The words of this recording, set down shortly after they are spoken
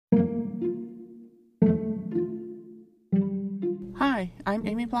Hi, I'm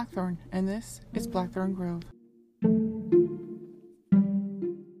Amy Blackthorn, and this is Blackthorn Grove.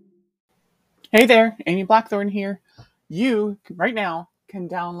 Hey there, Amy Blackthorn here. You, right now, can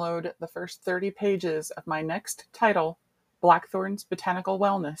download the first 30 pages of my next title, Blackthorn's Botanical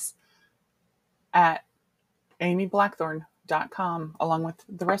Wellness, at amyblackthorn.com, along with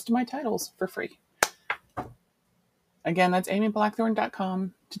the rest of my titles for free. Again, that's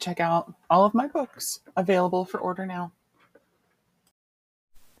amyblackthorn.com to check out all of my books available for order now.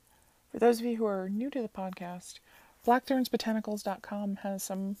 For those of you who are new to the podcast, blackthornsbotanicals.com has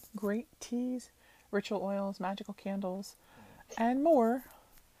some great teas, ritual oils, magical candles, and more.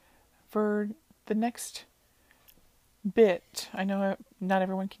 For the next bit, I know not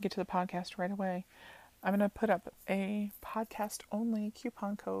everyone can get to the podcast right away. I'm going to put up a podcast-only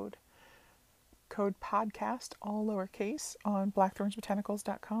coupon code PODCAST, all lowercase, on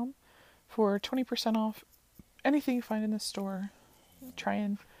blackthornsbotanicals.com for 20% off anything you find in the store. Try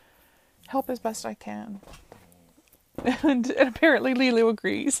and help as best I can. And apparently Lilo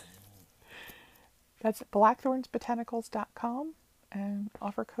agrees. That's blackthornsbotanicals.com and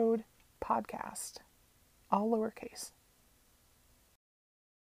offer code PODCAST, all lowercase.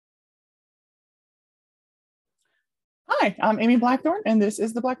 Hi, I'm Amy Blackthorn, and this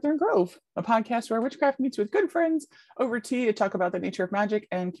is the Blackthorn Grove, a podcast where witchcraft meets with good friends over tea to talk about the nature of magic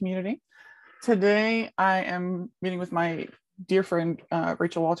and community. Today, I am meeting with my dear friend,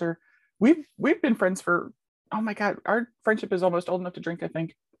 Rachel Walter. We've been friends for, oh my God, our friendship is almost old enough to drink, I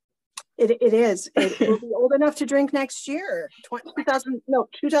think. It is. It will be old enough to drink next year.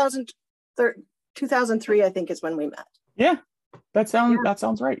 2003, I think, is when we met. Yeah, that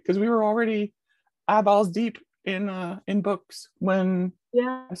sounds right, because we were already eyeballs deep in books when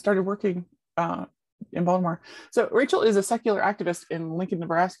I started working in Baltimore. So Rachel is a secular activist in Lincoln,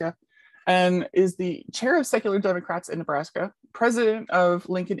 Nebraska, and is the chair of Secular Democrats in Nebraska, president of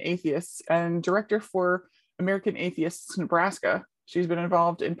Lincoln Atheists, and director for American Atheists Nebraska. She's been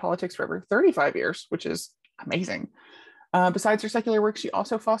involved in politics for over 35 years, which is amazing. Besides her secular work, she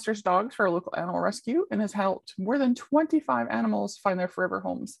also fosters dogs for a local animal rescue and has helped more than 25 animals find their forever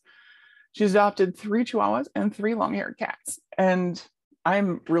homes. She's adopted 3 Chihuahuas and 3 long-haired cats. And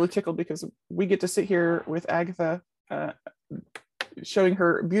I'm really tickled because we get to sit here with Agatha showing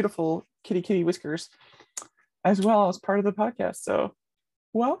her beautiful kitty whiskers as well as part of the podcast. So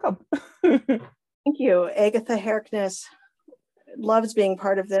welcome. Thank you. Agatha Harkness loves being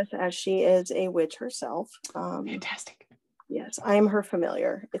part of this, as she is a witch herself. Fantastic. Yes, I am her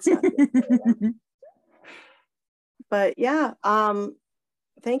familiar. It's not but yeah,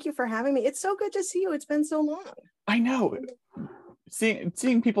 thank you for having me. It's so good to see you. It's been so long. I know.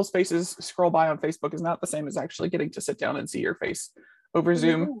 Seeing people's faces scroll by on Facebook is not the same as actually getting to sit down and see your face over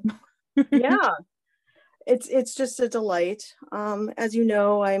Zoom. Yeah. It's just a delight. As you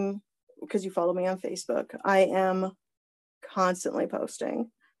know, because you follow me on Facebook, I am constantly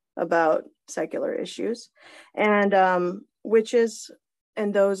posting about secular issues, and witches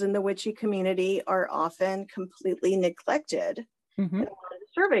and those in the witchy community are often completely neglected in a lot of the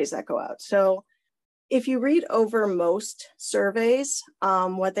surveys that go out. So if you read over most surveys,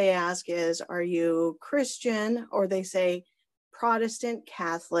 what they ask is, are you Christian? Or they say Protestant,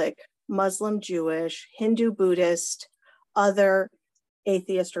 Catholic, Muslim, Jewish, Hindu, Buddhist, other,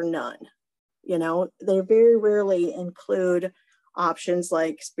 atheist, or none. You know, they very rarely include options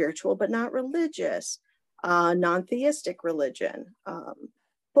like spiritual but not religious, non-theistic religion,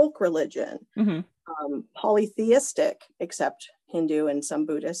 folk religion, polytheistic, except Hindu and some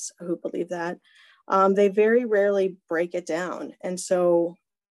Buddhists who believe that. They very rarely break it down. And so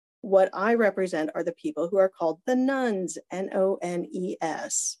what I represent are the people who are called the nuns,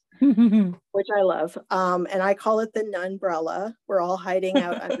 Nones, which I love. And I call it the Nunbrella. We're all hiding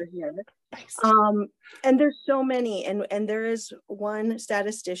out under here. Nice. And there's so many. And there is one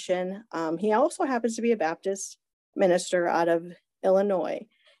statistician. He also happens to be a Baptist minister out of Illinois.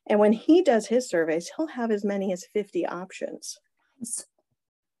 And when he does his surveys, he'll have as many as 50 options.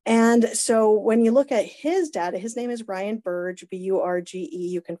 And so when you look at his data, his name is Ryan Burge, Burge.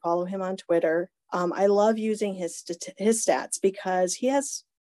 You can follow him on Twitter. I love using his stats because he has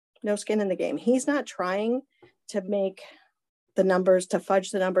no skin in the game. He's not trying to make the numbers, to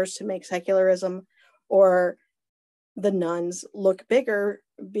fudge the numbers to make secularism or the nuns look bigger,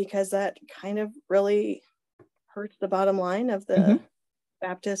 because that kind of really hurts the bottom line of the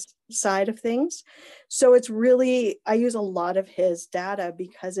Baptist side of things. So it's really, I use a lot of his data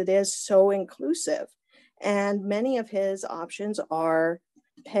because it is so inclusive. And many of his options are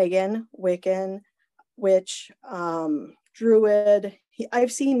pagan, Wiccan, witch, druid.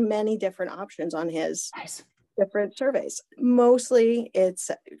 I've seen many different options on his different surveys. Mostly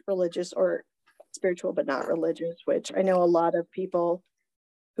it's religious or spiritual, but not religious, which I know a lot of people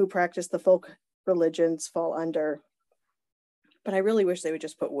who practice the folk religions fall under. But I really wish they would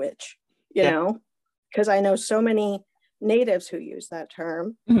just put witch, you know, because I know so many natives who use that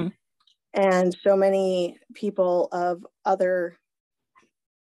term, and so many people of other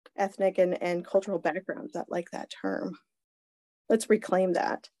ethnic and cultural backgrounds that like that term. Let's reclaim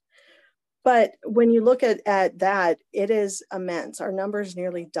that. But when you look at that, it is immense. Our numbers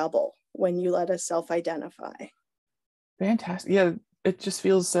nearly double when you let us self-identify. Fantastic. Yeah, it just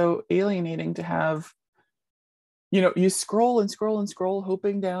feels so alienating to have, you know, you scroll and scroll and scroll,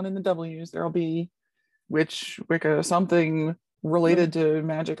 hoping down in the W's there'll be witch, Wicca, something related to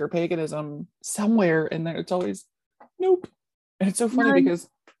magic or paganism somewhere, and then it's always nope. And it's so funny because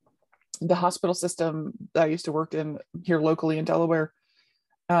the hospital system that I used to work in here locally in Delaware,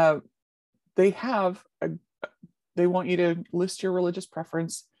 they want you to list your religious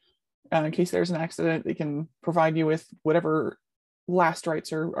preference. In case there's an accident, they can provide you with whatever last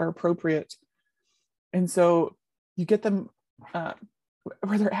rites are appropriate. And so you get them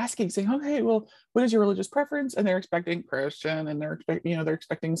where they're asking, saying, okay, well, what is your religious preference? And they're expecting Christian, and they're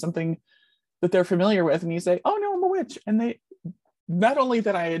expecting something that they're familiar with. And you say, oh no, I'm a witch. And they, not only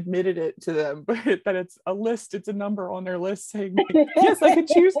that I admitted it to them, but that it's a list, it's a number on their list saying, yes, I can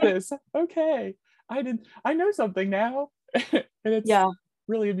choose this. Okay. I know something now. And it's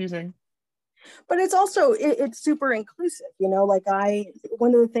really amusing. But it's also, it's super inclusive, you know, like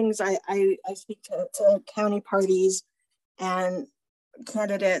one of the things I speak to county parties and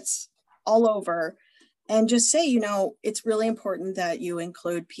candidates all over and just say, you know, it's really important that you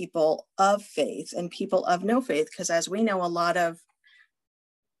include people of faith and people of no faith, because as we know, a lot of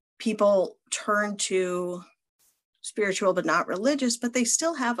people turn to spiritual but not religious, but they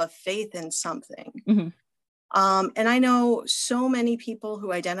still have a faith in something. And I know so many people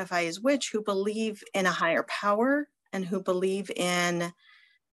who identify as witch who believe in a higher power and who believe in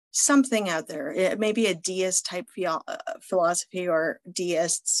something out there. It may be a deist type philosophy or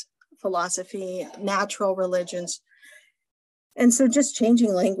deists philosophy, natural religions. And so just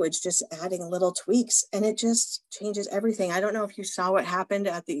changing language, just adding little tweaks, and it just changes everything. I don't know if you saw what happened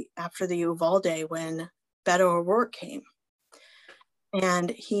after the Uvalde when Beto O'Rourke came.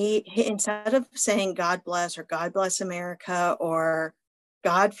 And he instead of saying God bless or God bless America or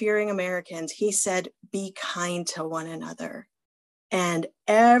God-fearing Americans, he said, be kind to one another. And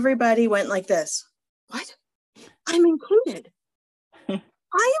everybody went like this. What? I'm included.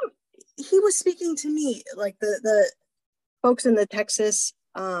 He was speaking to me, like the folks in the Texas,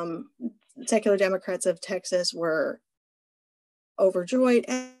 secular Democrats of Texas were overjoyed.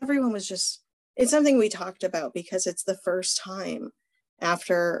 Everyone was just, it's something we talked about because it's the first time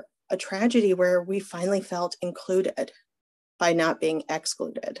after a tragedy where we finally felt included by not being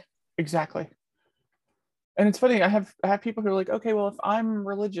excluded. Exactly. And it's funny, I have people who are like, okay, well, if I'm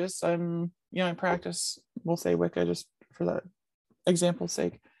religious, I practice, we'll say Wicca just for the example's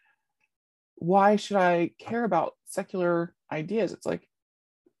sake. Why should I care about secular ideas? It's like,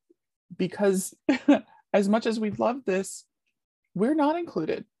 because as much as we love this, we're not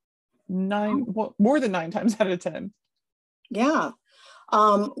included. More than 9 times out of 10. Yeah.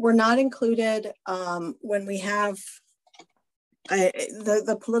 We're not included when we have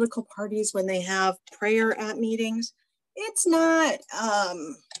the political parties, when they have prayer at meetings. It's not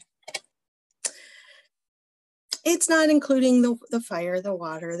including the fire, the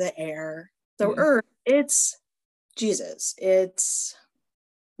water, the air, the earth. It's Jesus. It's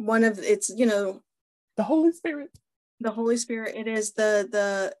the Holy Spirit. The Holy Spirit. It is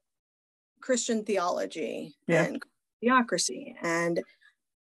the Christian theology and theocracy. And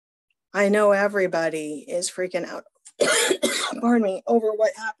I know everybody is freaking out, pardon me, over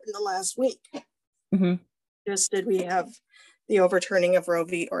what happened the last week. Just did we have the overturning of Roe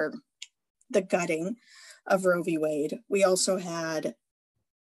v. or the gutting of Roe v. Wade. We also had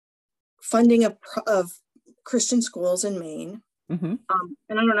funding of Christian schools in Maine. And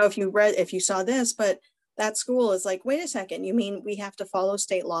I don't know if you saw this, but that school is like, wait a second, you mean we have to follow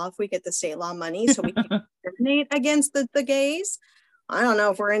state law if we get the state law money so we can discriminate against the gays? I don't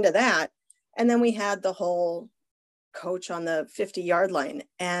know if we're into that. And then we had the whole coach on the 50-yard line.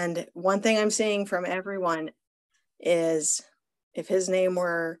 And one thing I'm seeing from everyone is if his name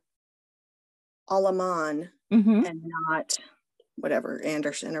were Alaman and not whatever,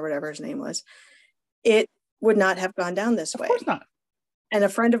 Anderson or whatever his name was, it would not have gone down this way. Of course not. And a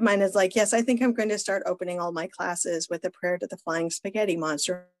friend of mine is like, yes, I think I'm going to start opening all my classes with a prayer to the flying spaghetti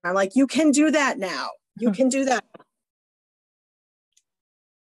monster. I'm like, you can do that now. You can do that.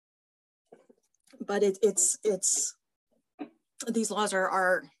 but it's these laws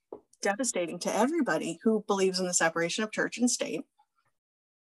are devastating to everybody who believes in the separation of church and state,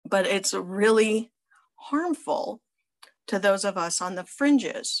 but it's really harmful to those of us on the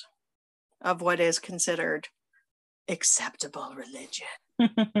fringes of what is considered acceptable religion.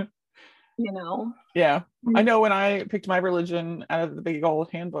 You know? Yeah. I know when I picked my religion out of the big old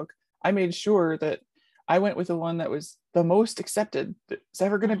handbook, I made sure that I went with the one that was the most accepted that's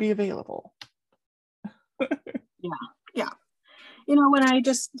ever going to be available. Yeah. You know,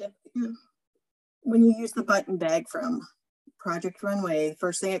 when you use the button bag from Project Runway,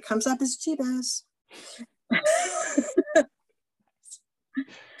 first thing that comes up is Chivas.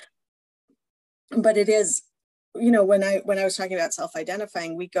 But it is, you know, when I was talking about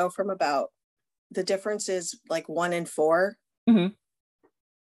self-identifying, we go from about, the difference is like 1 in 4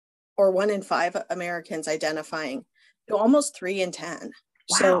 or 1 in 5 Americans identifying to almost 3 in 10.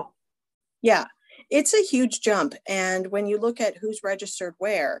 Wow. So yeah, it's a huge jump. And when you look at who's registered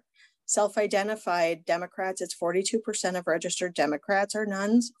where, self-identified Democrats, it's 42% of registered Democrats are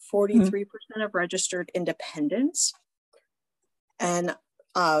nuns, 43% of registered independents, and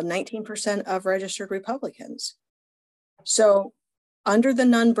 19% of registered Republicans. So under the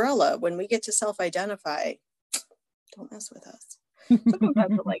nunbrella, when we get to self-identify, don't mess with us. Sometimes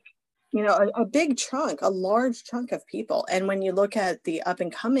that's like, you know, a big chunk, a large chunk of people. And when you look at the up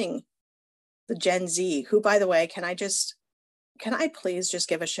and coming, the Gen Z, who, by the way, can I please just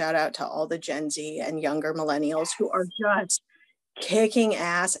give a shout out to all the Gen Z and younger millennials who are just kicking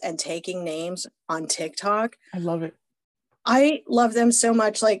ass and taking names on TikTok. I love it. I love them so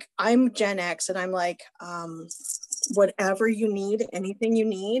much. Like, I'm Gen X and I'm like, whatever you need, anything you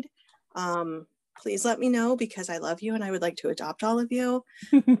need, please let me know, because I love you and I would like to adopt all of you.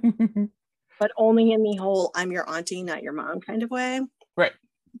 But only in the whole I'm your auntie, not your mom kind of way. Right.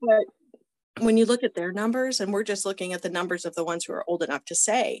 But when you look at their numbers, and we're just looking at the numbers of the ones who are old enough to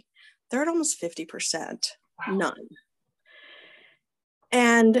say, they're at almost 50%. Wow. None.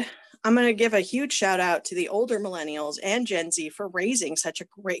 And I'm going to give a huge shout out to the older millennials and Gen Z for raising such a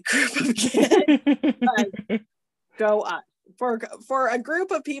great group of kids. Go up. For a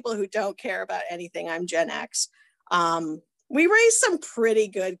group of people who don't care about anything, I'm Gen X. We raised some pretty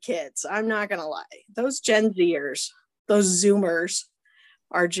good kids. I'm not going to lie. Those Gen Zers, those Zoomers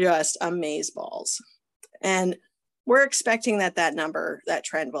are just amazeballs. And we're expecting that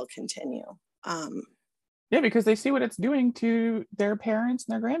trend will continue. Yeah, because they see what it's doing to their parents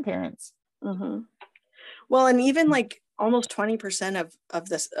and their grandparents. Mm-hmm. Well, and even like almost 20% of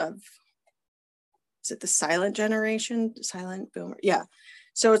this, is it the silent generation? Silent boomer? Yeah.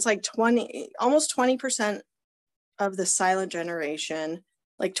 So it's like almost 20% of the silent generation,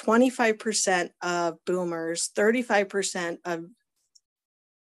 like 25% of boomers, 35% of,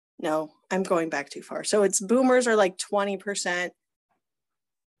 no, I'm going back too far. So it's boomers are like 20%,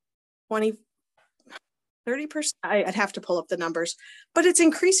 30%, I'd have to pull up the numbers, but it's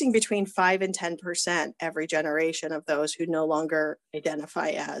increasing between 5 and 10% every generation of those who no longer identify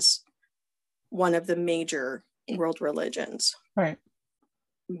as one of the major world religions. Right.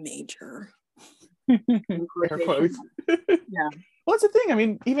 Major. Air quotes. Yeah. Well, it's a thing. I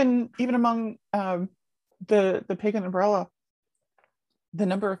mean, even among the pagan umbrella, the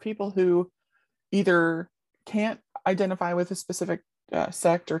number of people who either can't identify with a specific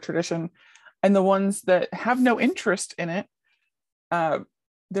sect or tradition, and the ones that have no interest in it,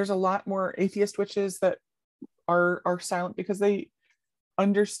 there's a lot more atheist witches that are silent because they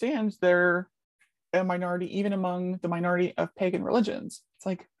understand they're a minority, even among the minority of pagan religions. It's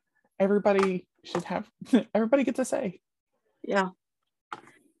like everybody gets a say. Yeah.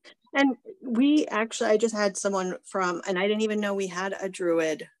 And I just had someone and I didn't even know we had a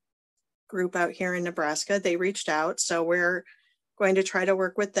Druid group out here in Nebraska. They reached out, so we're going to try to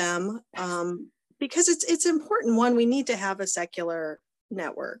work with them, because it's important. One, we need to have a secular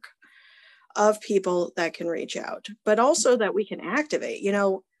network of people that can reach out, but also that we can activate. You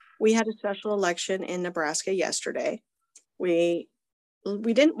know, we had a special election in Nebraska yesterday. We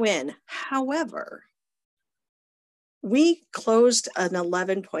didn't win. However, we closed an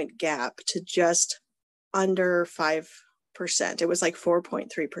 11-point gap to just under 5%. It was like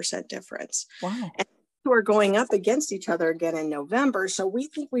 4.3% difference. Wow. And we're going up against each other again in November. So we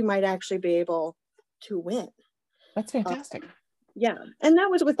think we might actually be able to win. That's fantastic. Yeah. And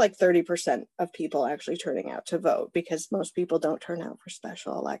that was with like 30% of people actually turning out to vote, because most people don't turn out for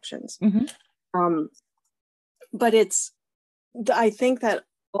special elections. Mm-hmm. But I think that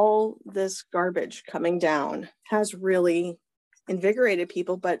all this garbage coming down has really invigorated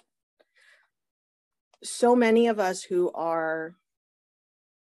people, but so many of us who are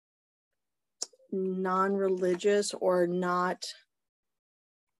non-religious or not,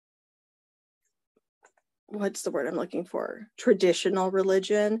 what's the word I'm looking for? Traditional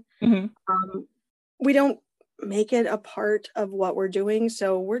religion. We don't make it a part of what we're doing.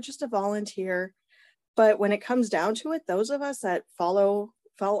 So we're just a volunteer. But when it comes down to it, those of us that fall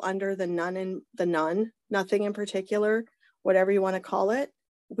under the nun, nothing in particular, whatever you want to call it,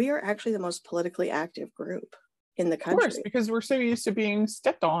 we are actually the most politically active group in the country. Of course, because we're so used to being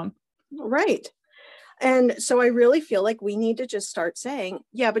stepped on. Right. And so I really feel like we need to just start saying,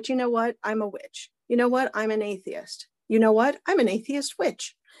 yeah, but you know what? I'm a witch. You know what? I'm an atheist. You know what? I'm an atheist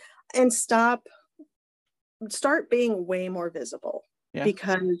witch. And start being way more visible. Yeah.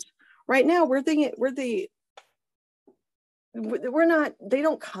 Because right now they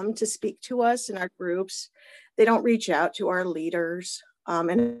don't come to speak to us in our groups. They don't reach out to our leaders.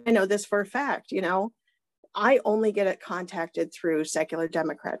 And I know this for a fact, I only get it contacted through Secular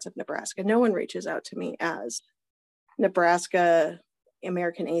Democrats of Nebraska. No one reaches out to me as Nebraska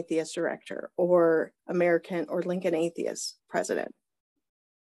American Atheist Director or Lincoln Atheist President.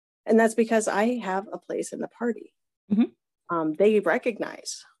 And that's because I have a place in the party. They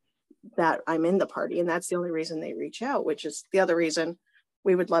recognize that I'm in the party, and that's the only reason they reach out, which is the other reason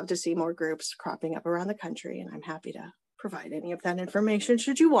we would love to see more groups cropping up around the country. And I'm happy to provide any of that information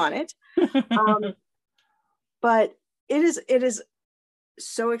should you want it. But it is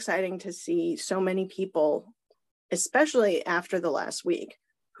so exciting to see so many people, especially after the last week,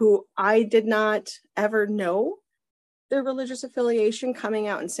 who I did not ever know their religious affiliation, coming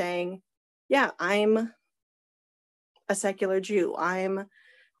out and saying, yeah, I'm a secular Jew. I'm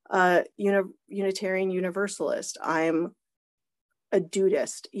a Unitarian Universalist. I'm a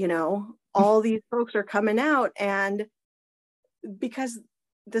Dudist, all these folks are coming out, and because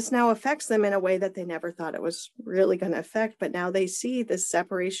this now affects them in a way that they never thought it was really going to affect. But now they see this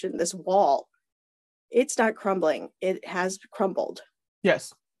separation, this wall. It's not crumbling. It has crumbled.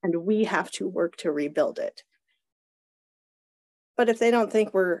 Yes. And we have to work to rebuild it. But if they don't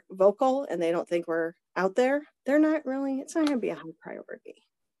think we're vocal and they don't think we're out there, it's not going to be a high priority.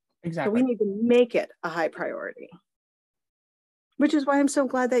 Exactly. So we need to make it a high priority. Which is why I'm so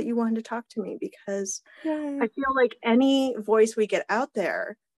glad that you wanted to talk to me, because I feel like any voice we get out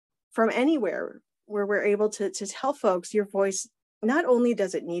there from anywhere where we're able to tell folks your voice, not only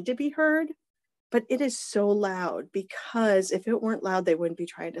does it need to be heard, but it is so loud, because if it weren't loud, they wouldn't be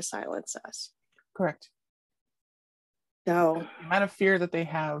trying to silence us. Correct. So the amount of fear that they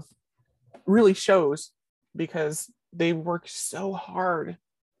have really shows, because they work so hard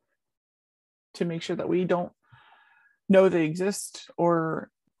to make sure that we don't know they exist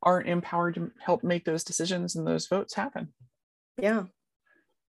or aren't empowered to help make those decisions and those votes happen. Yeah.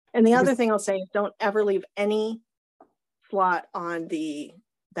 And the other thing I'll say is, don't ever leave any slot on the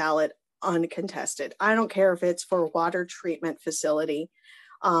ballot uncontested. I don't care if it's for water treatment facility,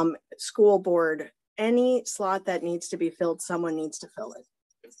 school board, any slot that needs to be filled, someone needs to fill it.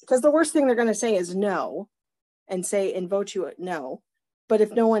 Because the worst thing they're going to say is no, and vote you no. But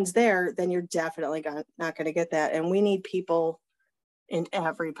if no one's there, then you're definitely not going to get that. And we need people in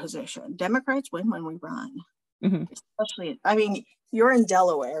every position. Democrats win when we run. Especially, you're in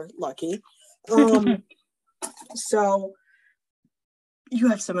Delaware, lucky. So you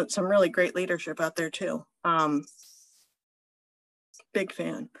have some really great leadership out there too. Big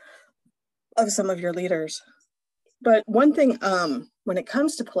fan of some of your leaders. But one thing, when it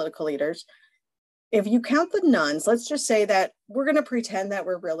comes to political leaders, if you count the nuns, let's just say that we're going to pretend that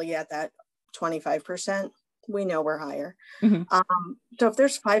we're really at that 25%. We know we're higher. So if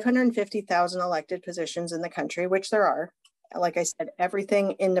there's 550,000 elected positions in the country, which there are, like I said,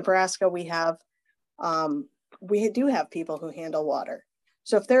 everything in Nebraska, we do have people who handle water.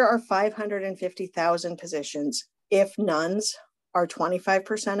 So if there are 550,000 positions, if nuns are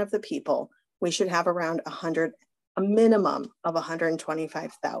 25% of the people, we should have around a minimum of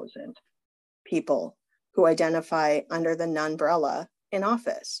 125,000 people who identify under the nun umbrella in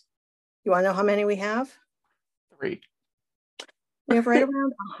office. You want to know how many we have? 3. We have right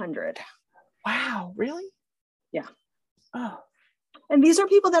around 100. Wow, really? Yeah. Oh. And these are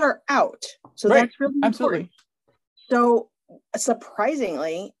people that are out. So that's really important. Absolutely. So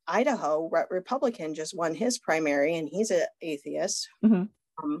surprisingly, Idaho Republican just won his primary, and he's an atheist.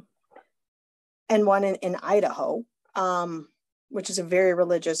 And one in Idaho, which is a very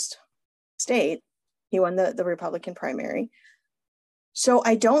religious state. He won the Republican primary. So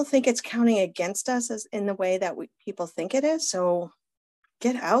I don't think it's counting against us as in the way that people think it is. So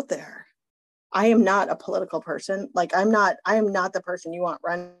get out there. I am not a political person. I am not the person you want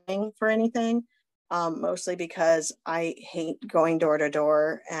running for anything. mostly because I hate going door to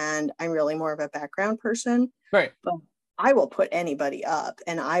door and I'm really more of a background person. Right. But I will put anybody up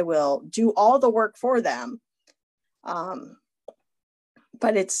and I will do all the work for them. But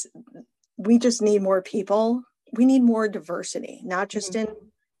we just need more people. We need more diversity, not just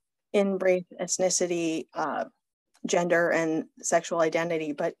in race, ethnicity, gender, and sexual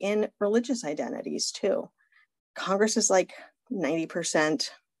identity, but in religious identities too. Congress is like 90%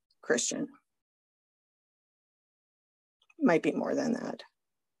 Christian. Might be more than that.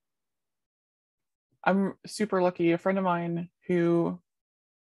 I'm super lucky. A friend of mine who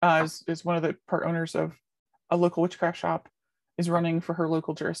is one of the part owners of a local witchcraft shop is running for her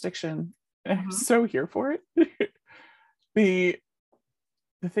local jurisdiction. And I'm so here for it. The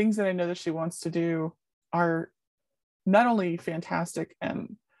things that I know that she wants to do are not only fantastic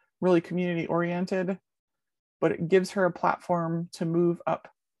and really community oriented, but it gives her a platform to move up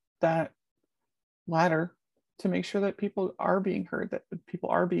that ladder to make sure that people are being heard, that people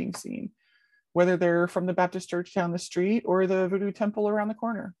are being seen, whether they're from the Baptist church down the street or the Voodoo temple around the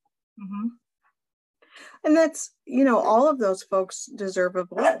corner. And that's, all of those folks deserve a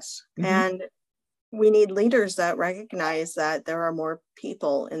voice. And we need leaders that recognize that there are more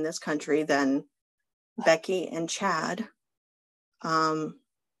people in this country than Becky and Chad. And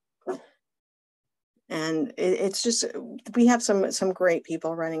it's just, we have some great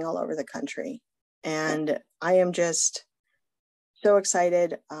people running all over the country. And I am just so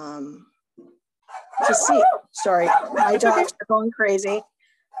excited to see. Sorry, my dogs are going crazy.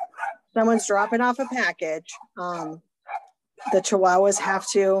 Someone's dropping off a package. The Chihuahuas have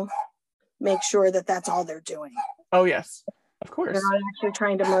to make sure that that's all they're doing. Oh, yes, of course. They're not actually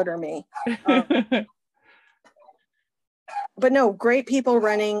trying to murder me. But no, great people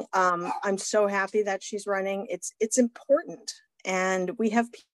running. I'm so happy that she's running. It's important. And we have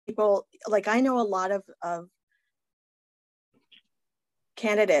people, like I know a lot of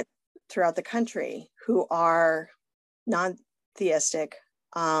candidates throughout the country who are non-theistic,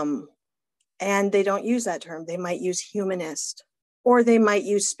 and they don't use that term. They might use humanist, or they might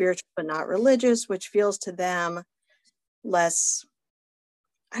use spiritual but not religious, which feels to them less,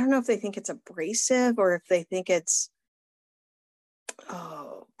 I don't know if they think it's abrasive or if they think it's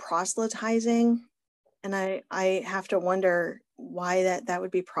proselytizing. And I have to wonder why that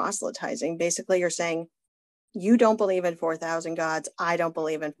would be proselytizing. Basically, you're saying, you don't believe in 4,000 gods. I don't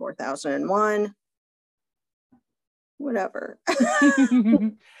believe in 4,001. Whatever.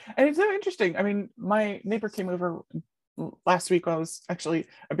 And it's so interesting. I mean, my neighbor came over last week while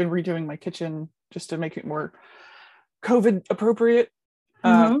I've been redoing my kitchen just to make it more COVID appropriate.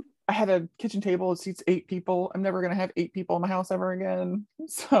 I had a kitchen table, it seats 8 people. I'm never going to have 8 people in my house ever again.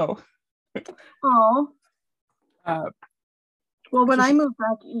 So. Oh. Well, when I moved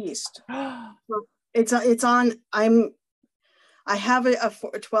back east, it's on, I have a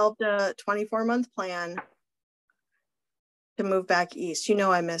 12 to 24 month plan to move back east.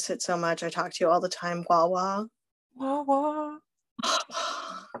 I miss it so much. I talk to you all the time. Wawa. Wawa.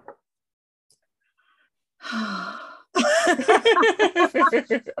 I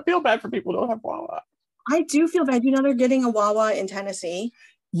feel bad for people who don't have Wawa. I do feel bad. They're getting a Wawa in Tennessee.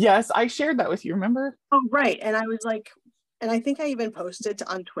 Yes, I shared that with you, remember? Oh, right. And I was like, and I think I even posted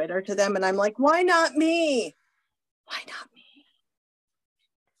on Twitter to them, and I'm like, why not me? Why not me?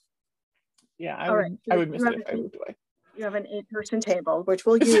 Yeah, I would miss it if I moved away. You have an 8-person table, which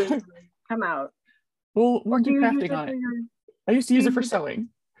we'll use when we come out. We'll do crafting on it. I used to use it for sewing.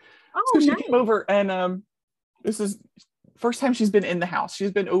 Oh, so she nice. came over, and this is first time she's been in the house.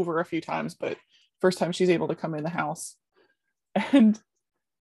 She's been over a few times, but first time she's able to come in the house. And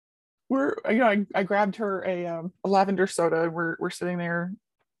I grabbed her a lavender soda. We're sitting there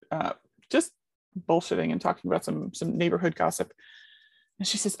just bullshitting and talking about some neighborhood gossip. And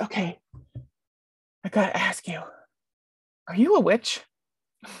she says, okay, I gotta ask you, are you a witch?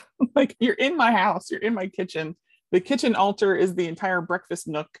 Like, you're in my house, you're in my kitchen. The kitchen altar is the entire breakfast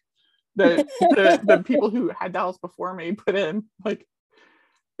nook that the people who had the house before me put in. Like,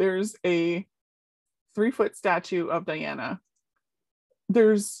 there's a 3-foot statue of Diana.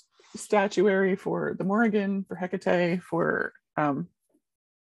 There's statuary for the Morrigan, for Hecate, for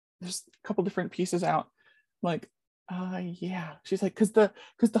there's a couple different pieces out. Like, yeah. She's like, because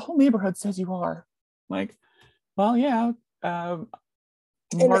the whole neighborhood says you are. Like, well, yeah. And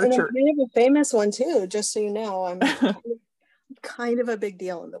I'm kind of a famous one too, just so you know. I'm kind of a big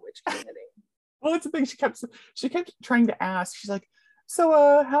deal in the witch community. Well, that's the thing. She kept trying to ask. She's like,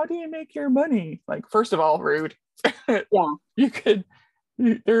 so how do you make your money? Like, first of all, rude. Yeah.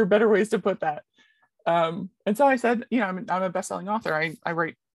 There are better ways to put that. And so I said, I'm a best-selling author. I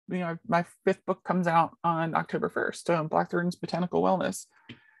write my 5th book comes out on October 1st, Blackthorn's Botanical Wellness.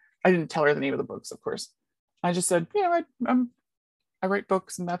 I didn't tell her the name of the books, of course. I just said, I write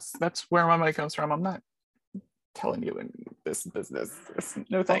books, and that's where my money comes from. I'm not telling you in this business.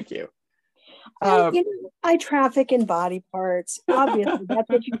 No, thank you. I traffic in body parts. Obviously, that's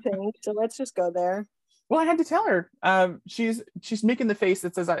what you think. So let's just go there. Well, I had to tell her. She's making the face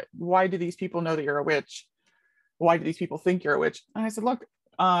that says, "Why do these people know that you're a witch? Why do these people think you're a witch?" And I said, "Look,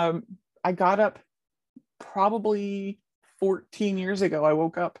 I got up probably 14 years ago. I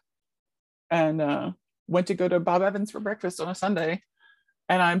woke up and went to go to Bob Evans for breakfast on a Sunday,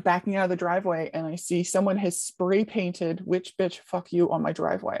 and I'm backing out of the driveway, and I see someone has spray painted 'Witch bitch fuck you' on my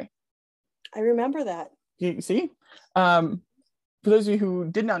driveway." I remember that. You see? For those of you who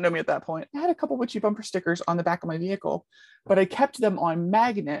did not know me at that point, I had a couple witchy bumper stickers on the back of my vehicle, but I kept them on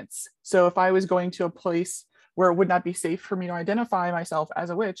magnets. So if I was going to a place where it would not be safe for me to identify myself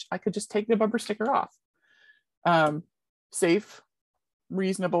as a witch, I could just take the bumper sticker off. Safe,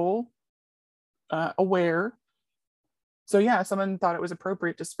 reasonable, aware. So yeah, someone thought it was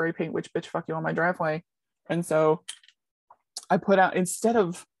appropriate to spray paint 'Witch bitch fuck you' on my driveway. And so I put out, instead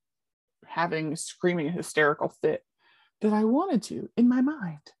of having screaming hysterical fit that I wanted to in my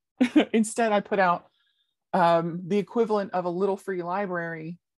mind, instead I put out the equivalent of a little free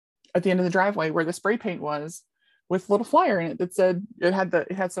library at the end of the driveway where the spray paint was, with a little flyer in it that said it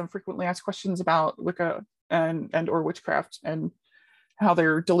had some frequently asked questions about Wicca and or witchcraft and how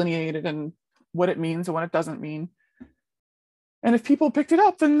they're delineated and what it means and what it doesn't mean. And if people picked it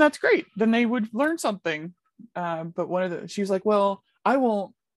up, then that's great. Then they would learn something. But she was like, "Well, I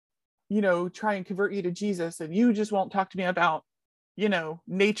won't, try and convert you to Jesus, and you just won't talk to me about,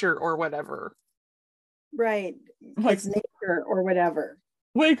 nature or whatever." Right. Like, it's nature or whatever.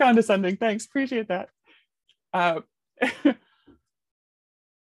 Way condescending. Thanks. Appreciate that. But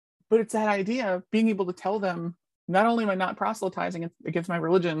it's that idea of being able to tell them, not only am I not proselytizing against my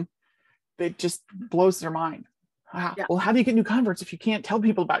religion, it just blows their mind. Wow. Yeah. Well, how do you get new converts if you can't tell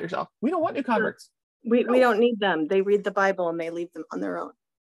people about yourself? We don't want new converts. We don't need them. They read the Bible and they leave them on their own.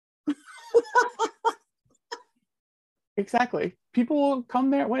 Exactly. People will come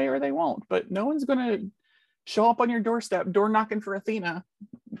their way or they won't, but no one's going to show up on your doorstep, door knocking for Athena.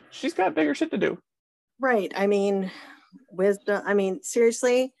 She's got bigger shit to do. Right. I mean, wisdom. I mean,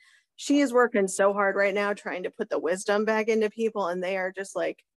 seriously, she is working so hard right now trying to put the wisdom back into people, and they are just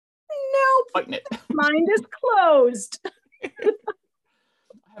like, nope, mind is closed. I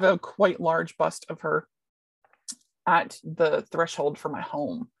have a quite large bust of her at the threshold for my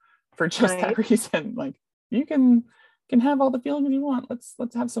home for just that reason. Like, you can have all the feelings you want.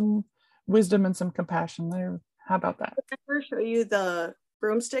 Let's have some wisdom and some compassion there. How about that? Did I ever show you the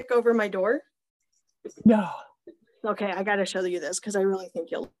broomstick over my door? No. Okay, I gotta show you this because I really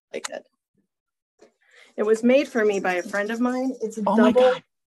think you'll like it. It was made for me by a friend of mine. It's a double. My God.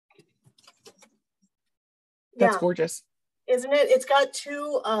 That's gorgeous. Isn't it? It's got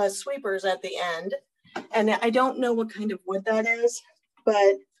two sweepers at the end. And I don't know what kind of wood that is,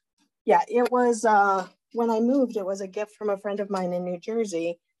 but yeah, it was, when I moved, it was a gift from a friend of mine in New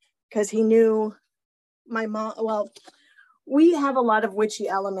Jersey, because he knew my mom. Well, we have a lot of witchy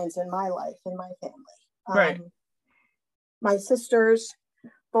elements in my life, in my family. Right. My sisters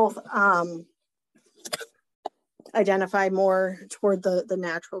both identify more toward the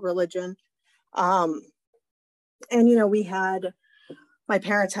natural religion. And, my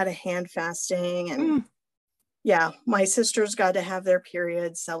parents had a hand fasting, and yeah, my sisters got to have their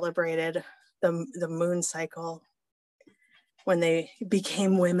periods celebrated, the moon cycle when they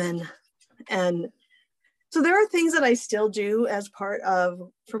became women. And so there are things that I still do as part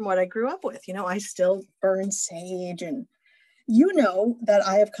of, from what I grew up with. I still burn sage, and that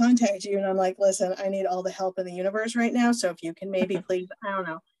I have contacted you and I'm like, listen, I need all the help in the universe right now. So if you can maybe please, I don't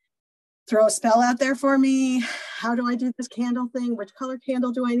know, throw a spell out there for me. How do I do this candle thing? Which color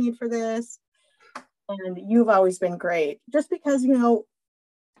candle do I need for this? And you've always been great. Just because,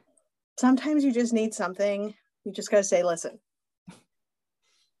 sometimes you just need something. You just got to say, listen,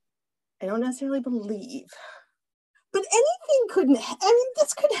 I don't necessarily believe, but this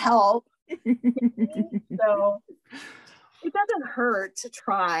could help. So it doesn't hurt to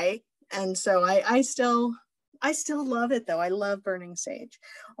try. And so I still love it, though. I love burning sage.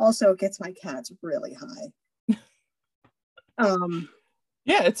 Also, it gets my cats really high.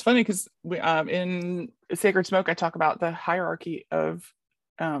 Yeah, it's funny because we in Sacred Smoke, I talk about the hierarchy of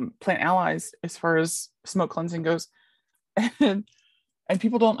plant allies as far as smoke cleansing goes, and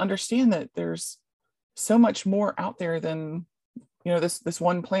people don't understand that there's so much more out there than this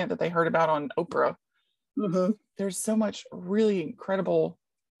one plant that they heard about on Oprah. Mm-hmm. There's so much really incredible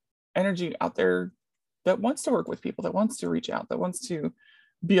energy out there that wants to work with people, that wants to reach out, that wants to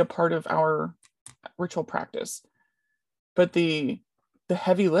be a part of our ritual practice. But the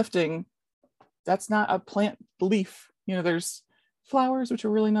heavy lifting, that's not a plant leaf. You know, there's flowers, which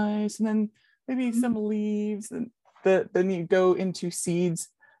are really nice, and then maybe some leaves, and then you go into seeds.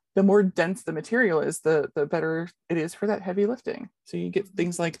 The more dense the material is, the better it is for that heavy lifting. So you get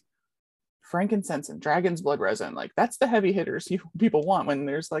things like frankincense and dragon's blood resin. Like, that's the heavy hitters people want when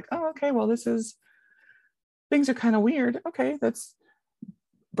there's like, oh, okay, well, things are kind of weird. Okay, that's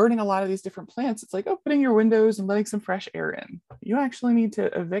burning a lot of these different plants. It's like opening your windows and letting some fresh air in. You actually need to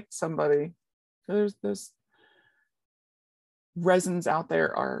evict somebody. So there's resins out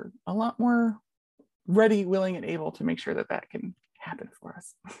there are a lot more ready, willing, and able to make sure that that can happen for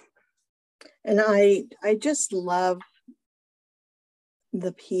us. And I just love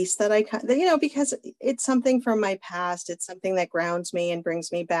the piece that because it's something from my past. It's something that grounds me and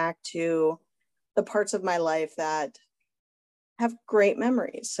brings me back to the parts of my life that have great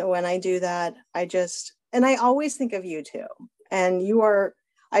memories. So when I do that, and I always think of you too. And you are,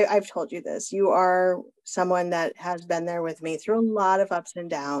 I've told you this, you are someone that has been there with me through a lot of ups and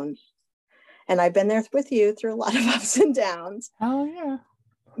downs. And I've been there with you through a lot of ups and downs. Oh yeah.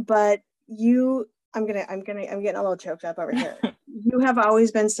 But I'm getting a little choked up over here. You have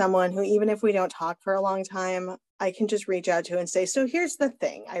always been someone who, even if we don't talk for a long time, I can just reach out to and say, so here's the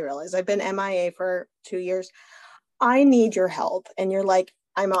thing. I realize I've been MIA for 2 years. I need your help. And you're like,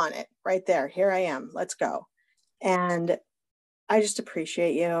 I'm on it right there. Here I am. Let's go. And I just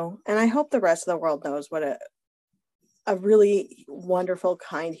appreciate you. And I hope the rest of the world knows what a really wonderful,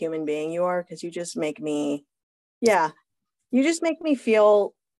 kind human being you are, because you just make me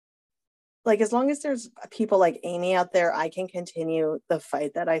feel like, as long as there's people like Amy out there, I can continue the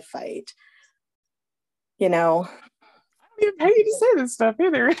fight that I fight. You know, I don't even pay you to say this stuff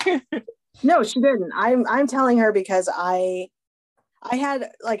either. No, she didn't. I'm telling her because I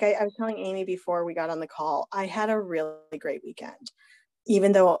had, like I was telling Amy before we got on the call, I had a really great weekend,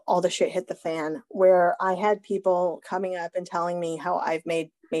 even though all the shit hit the fan, where I had people coming up and telling me how I've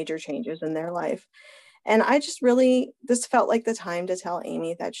made major changes in their life. And I just this felt like the time to tell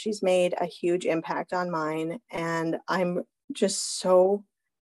Amy that she's made a huge impact on mine. And I'm just so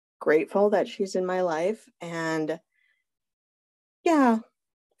grateful that she's in my life. And yeah,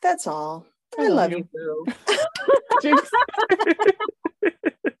 that's all. I love you, Boo.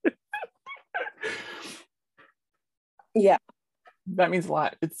 Yeah. That means a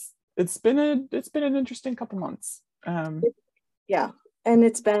lot. It's been an interesting couple months. Yeah.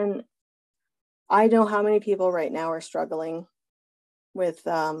 And I know how many people right now are struggling with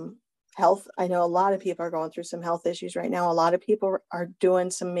health. I know a lot of people are going through some health issues right now. A lot of people are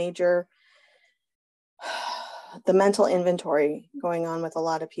doing some major the mental inventory going on with a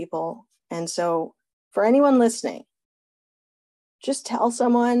lot of people. And so for anyone listening, just tell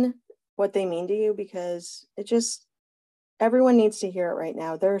someone what they mean to you, because everyone needs to hear it right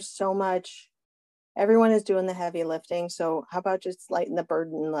now. There's so much, everyone is doing the heavy lifting. So how about just lighten the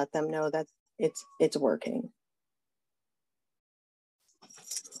burden and let them know that it's working.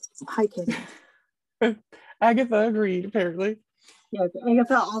 Hi, Kitty. Agatha agreed, apparently. Yes,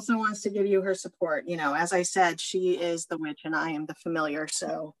 Agatha also wants to give you her support. You know, as I said, she is the witch and I am the familiar.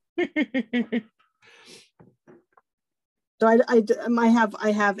 So, I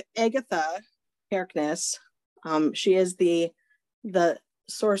have Agatha Harkness. She is the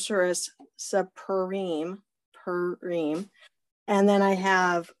sorceress supreme, and then I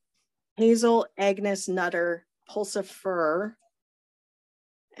have Hazel Agnes Nutter Pulsifer,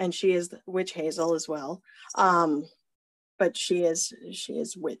 and she is witch Hazel as well. But she is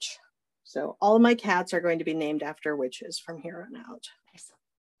witch. So all of my cats are going to be named after witches from here on out.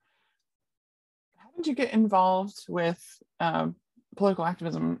 How did you get involved with political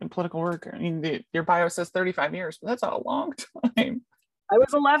activism and political work? I mean, your bio says 35 years, but that's a long time. I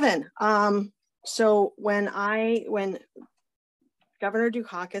was 11. So when Governor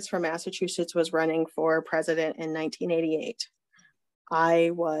Dukakis from Massachusetts was running for president in 1988,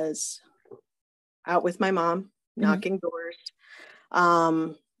 I was out with my mom, knocking doors,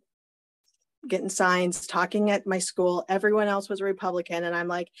 getting signs, talking at my school. Everyone else was Republican. And I'm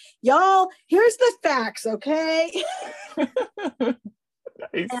like, y'all, here's the facts, okay?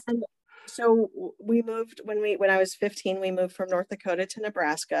 Nice. And so we moved when I was 15, we moved from North Dakota to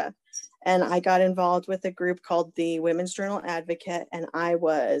Nebraska. And I got involved with a group called the Women's Journal Advocate. And I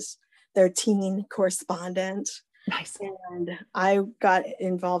was their teen correspondent. Nice. And I got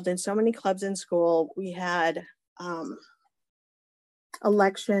involved in so many clubs in school. We had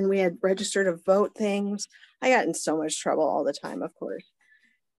election, we had register to vote things. I got in so much trouble all the time, of course.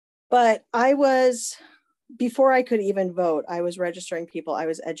 But before I could even vote, I was registering people. I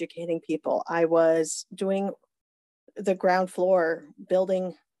was educating people. I was doing the ground floor,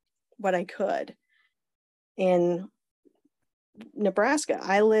 building what I could in Nebraska.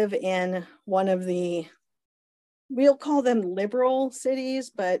 I live in one of we'll call them liberal cities,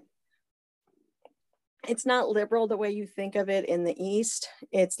 but it's not liberal the way you think of it in the East.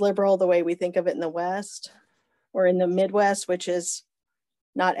 It's liberal the way we think of it in the West or in the Midwest, which is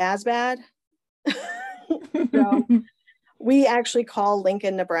not as bad. So we actually call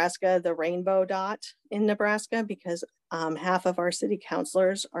Lincoln, Nebraska, the rainbow dot in Nebraska because half of our city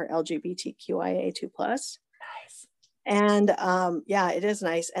councilors are LGBTQIA2+. Nice. And yeah, it is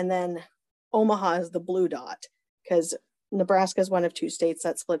nice. And then Omaha is the blue dot because Nebraska is one of 2 states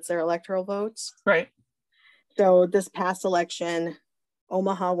that splits their electoral votes. Right. So this past election,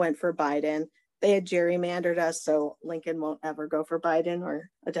 Omaha went for Biden. They had gerrymandered us, so Lincoln won't ever go for Biden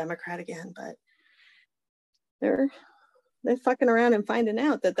or a Democrat again, but they're fucking around and finding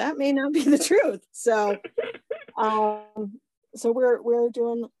out that may not be the truth. So so we're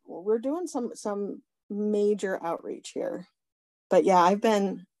doing some major outreach here. But yeah,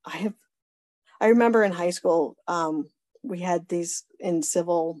 I remember in high school, we had these in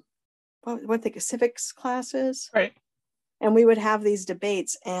civics classes. Right. And we would have these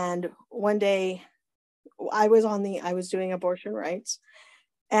debates. And one day I was doing abortion rights.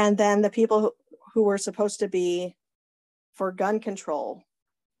 And then the people who were supposed to be for gun control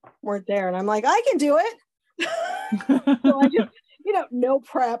weren't there. And I'm like, I can do it. So I just, no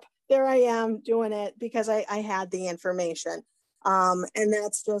prep. There I am doing it because I had the information. And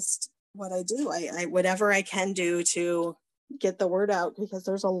that's just what I do. I whatever I can do to get the word out, because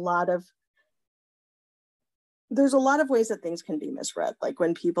there's a lot of ways that things can be misread. Like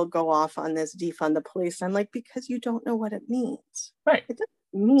when people go off on this defund the police, I'm like, because you don't know what it means. Right. It doesn't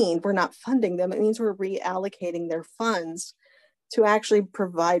mean we're not funding them. It means we're reallocating their funds to actually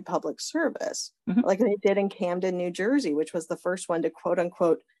provide public service, like they did in Camden, New Jersey, which was the first one to quote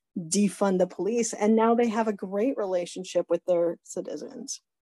unquote defund the police. And now they have a great relationship with their citizens.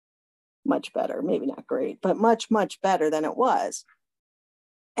 Much better, maybe not great, but much, much better than it was.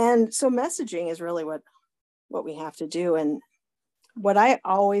 And so messaging is really what we have to do. And what I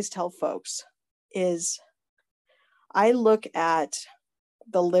always tell folks is I look at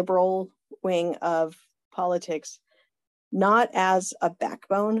the liberal wing of politics not as a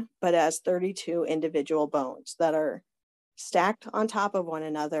backbone, but as 32 individual bones that are stacked on top of one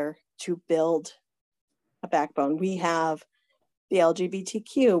another to build a backbone. We have the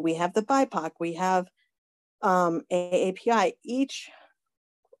LGBTQ, we have the BIPOC, we have AAPI. Each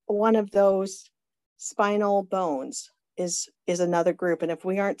one of those spinal bones is another group. And if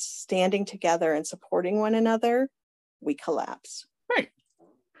we aren't standing together and supporting one another, we collapse. Right.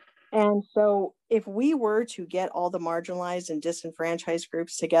 And so if we were to get all the marginalized and disenfranchised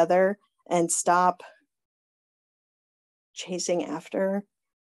groups together and stop chasing after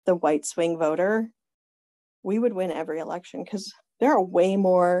the white swing voter, we would win every election, because there are way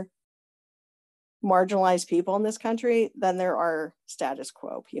more marginalized people in this country than there are status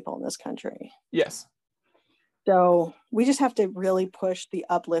quo people in this country. Yes. So we just have to really push the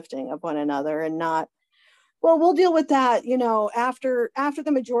uplifting of one another and not, well, we'll deal with that, after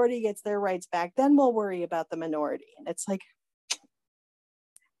the majority gets their rights back, then we'll worry about the minority. And it's like,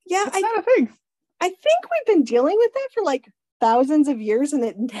 yeah, that's not a thing. I think we've been dealing with that for like thousands of years and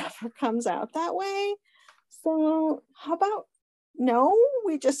it never comes out that way. So how about, no,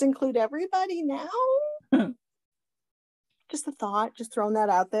 we just include everybody now? Just a thought, just throwing that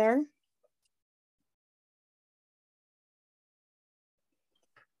out there.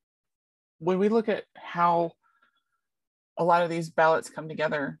 When we look at how a lot of these ballots come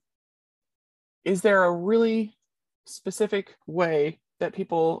together, is there a really specific way that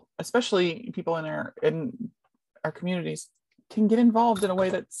people, especially people in our communities, can get involved in a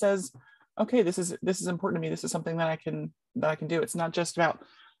way that says, okay, this is important to me. This is something that I can do. It's not just about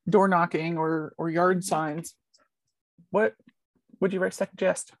door knocking or yard signs. What would you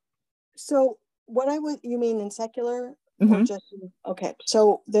suggest? So you mean in secular? Or just, okay.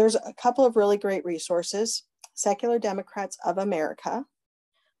 So there's a couple of really great resources. Secular Democrats of America.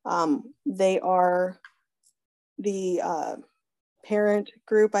 They are the parent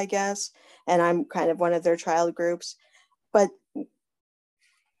group, I guess, and I'm kind of one of their child groups. But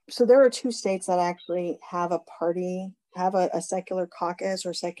so there are 2 states that actually have a secular caucus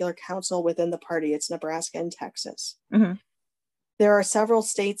or secular council within the party. It's Nebraska and Texas. There are several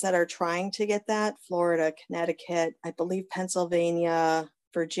states that are trying to get that: Florida, Connecticut, I believe Pennsylvania,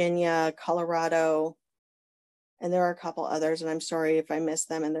 Virginia, Colorado, and there are a couple others, and I'm sorry if I missed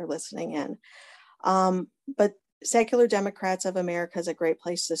them and they're listening in. But Secular Democrats of America is a great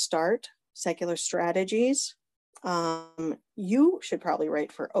place to start. Secular Strategies. You should probably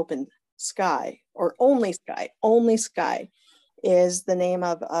write for Open Sky or Only Sky. Only Sky is the name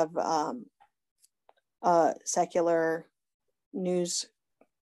of a secular news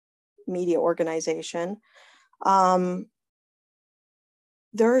media organization.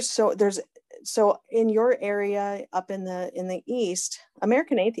 So in your area up in the East,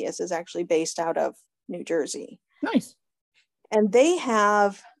 American Atheist is actually based out of New Jersey. Nice. And they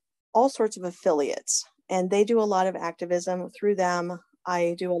have all sorts of affiliates, and they do a lot of activism through them.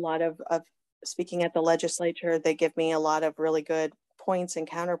 I do a lot of speaking at the legislature. They give me a lot of really good points and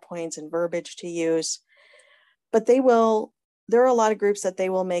counterpoints and verbiage to use. But there are a lot of groups that they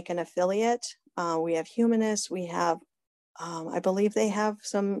will make an affiliate. We have humanists, we have, I believe they have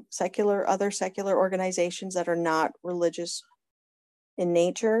some other secular organizations that are not religious in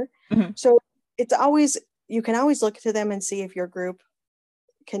nature. Mm-hmm. So you can always look to them and see if your group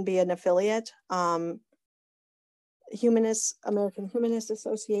can be an affiliate. American Humanist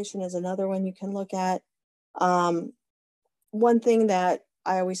Association is another one you can look at. One thing that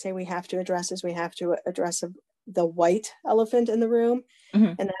I always say we have to address is we have to address the white elephant in the room. Mm-hmm.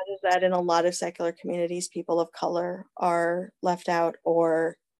 And that is that in a lot of secular communities, people of color are left out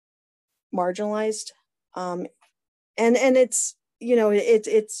or marginalized. And it's,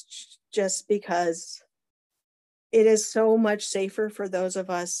 it's just because it is so much safer for those of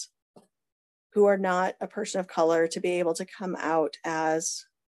us who are not a person of color to be able to come out as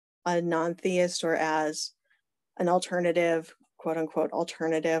a non-theist or as an alternative, quote unquote,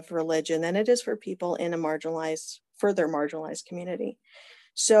 alternative religion than it is for people in a further marginalized community.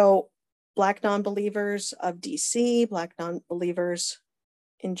 So Black Non-Believers of DC, Black Non-Believers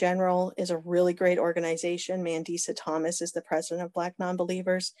in general is a really great organization. Mandisa Thomas is the president of Black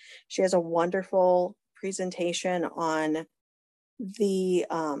Non-Believers. She has a wonderful presentation on the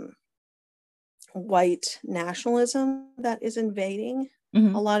white nationalism that is invading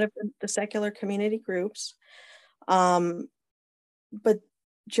mm-hmm. a lot of the secular community groups. But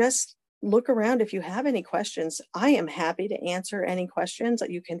just look around if you have any questions. I am happy to answer any questions.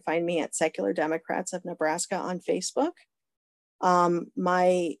 You can find me at Secular Democrats of Nebraska on Facebook.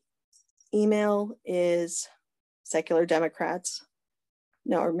 My email is Secular Democrats.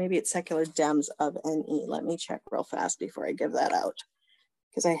 No, or maybe it's Secular Dems of NE. Let me check real fast before I give that out,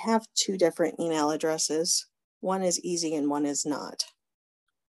 because I have two different email addresses. One is easy and one is not.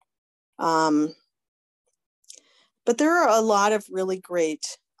 But there are a lot of really great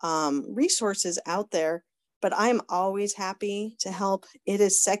resources out there, but I'm always happy to help. It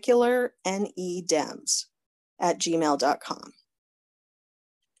is secularnedems@gmail.com.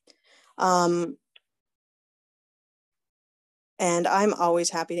 And I'm always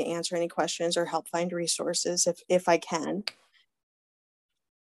happy to answer any questions or help find resources if I can.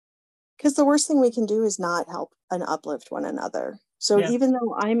 Because the worst thing we can do is not help and uplift one another. So yeah. Even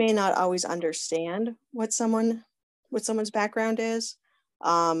though I may not always understand what someone's background is,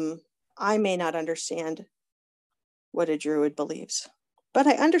 I may not understand what a Druid believes, but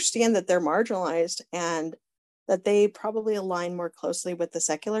I understand that they're marginalized and that they probably align more closely with the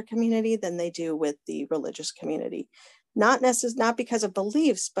secular community than they do with the religious community. Not because of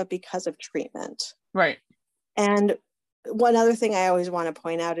beliefs, but because of treatment. Right. And one other thing I always want to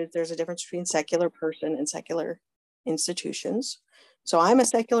point out is there's a difference between secular person and secular institutions. So I'm a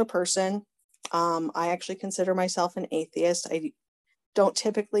secular person. I actually consider myself an atheist. I don't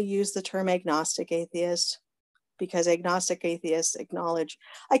typically use the term agnostic atheist because agnostic atheists acknowledge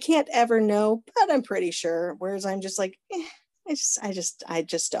I can't ever know, but I'm pretty sure. Whereas I'm just like, I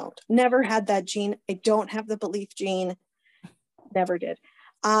just don't. Never had that gene. I don't have the belief gene. Never did.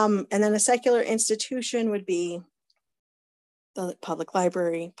 And then a secular institution would be the public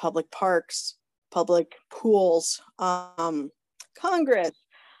library, public parks, public pools, Congress,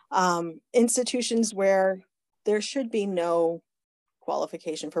 institutions where there should be no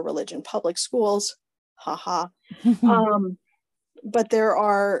qualification for religion, public schools, haha. But there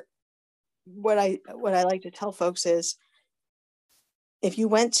are, what I like to tell folks is, if you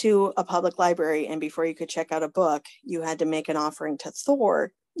went to a public library and before you could check out a book, you had to make an offering to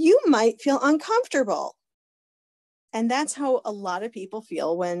Thor, you might feel uncomfortable. And that's how a lot of people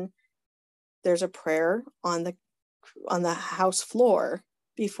feel when there's a prayer on the house floor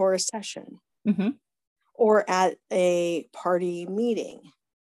before a session, mm-hmm. or at a party meeting.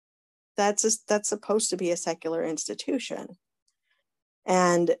 That's supposed to be a secular institution.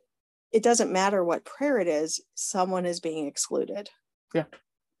 And it doesn't matter what prayer it is, someone is being excluded. Yeah.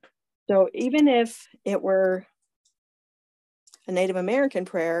 So even if it were a Native American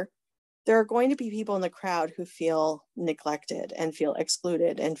prayer, there are going to be people in the crowd who feel neglected and feel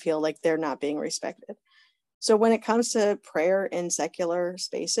excluded and feel like they're not being respected. So when it comes to prayer in secular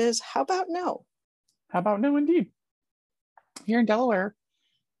spaces, how about no? How about no, indeed? Here in Delaware,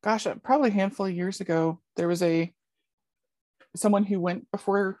 gosh, probably a handful of years ago, there was someone who went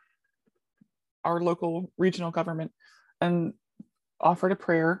before our local regional government and offered a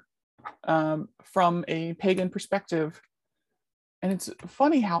prayer from a pagan perspective. And it's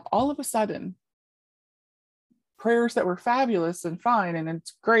funny how all of a sudden prayers that were fabulous and fine and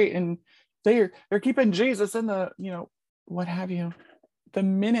it's great and they're keeping Jesus in the, what have you, the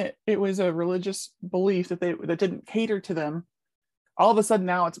minute it was a religious belief that didn't cater to them, all of a sudden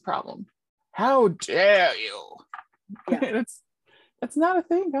now it's a problem. How dare you? Yeah. That's not a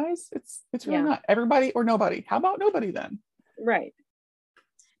thing, guys. It's really not. Everybody or nobody. How about nobody then? Right.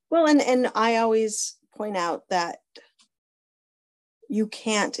 Well, and I always point out that you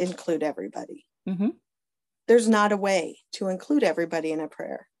can't include everybody. Mm-hmm. There's not a way to include everybody in a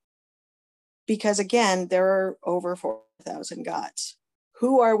prayer. Because again, there are over 4,000 gods.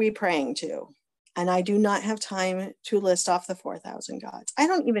 Who are we praying to? And I do not have time to list off the 4,000 gods. I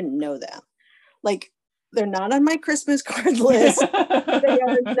don't even know them. Like, they're not on my Christmas card list. They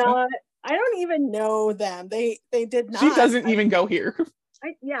are not. I don't even know them. They did not. She doesn't even go here.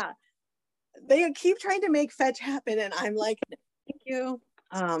 Yeah. They keep trying to make fetch happen. And I'm like, thank you.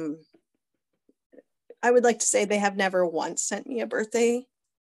 I would like to say they have never once sent me a birthday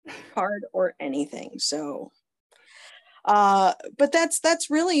card or anything. So, but that's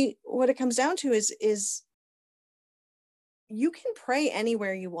really what it comes down to is you can pray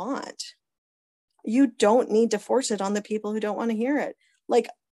anywhere you want. You don't need to force it on the people who don't want to hear it. Like,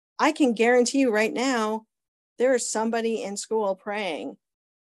 I can guarantee you right now, there is somebody in school praying.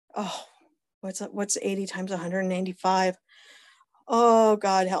 Oh, what's 80 times 185? Oh,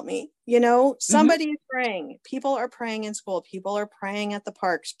 God, help me. Somebody is praying. People are praying in school. People are praying at the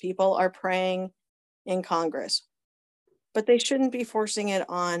parks. People are praying in Congress. But they shouldn't be forcing it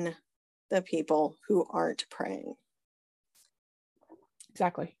on the people who aren't praying.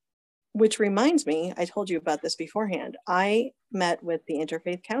 Exactly. Which reminds me, I told you about this beforehand. I met with the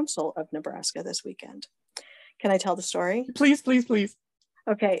Interfaith Council of Nebraska this weekend. Can I tell the story? Please, please, please.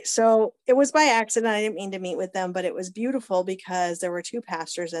 Okay, so it was by accident. I didn't mean to meet with them, but it was beautiful because there were two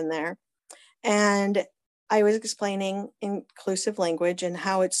pastors in there. And I was explaining inclusive language and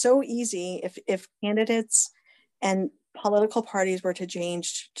how it's so easy if candidates and political parties were to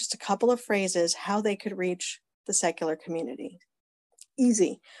change just a couple of phrases, how they could reach the secular community.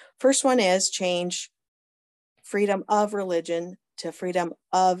 Easy. First one is change freedom of religion to freedom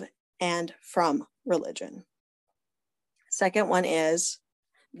of and from religion. Second one is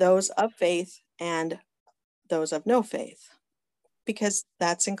those of faith and those of no faith, because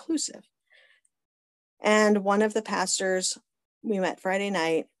that's inclusive. And one of the pastors, we met Friday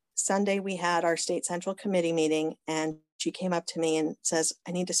night. Sunday, we had our state central committee meeting, and she came up to me and says,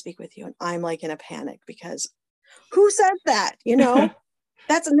 I need to speak with you. And I'm like in a panic because who says that?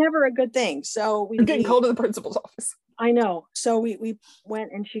 That's never a good thing. So You're getting called to the principal's office. I know. So we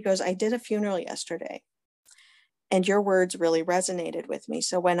went, and she goes, I did a funeral yesterday, and your words really resonated with me.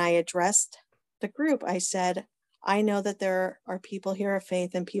 So when I addressed the group, I said, I know that there are people here of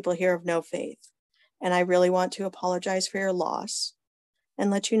faith and people here of no faith. And I really want to apologize for your loss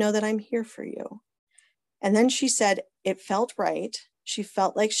and let you know that I'm here for you. And then she said, it felt right. She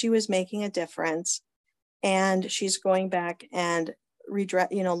felt like she was making a difference. And she's going back and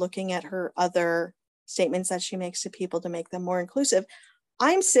looking at her other statements that she makes to people to make them more inclusive.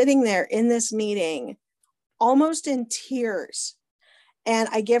 I'm sitting there in this meeting almost in tears, and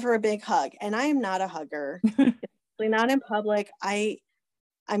I give her a big hug. And I am not a hugger, not in public.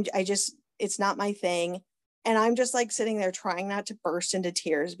 It's not my thing. And I'm just like sitting there trying not to burst into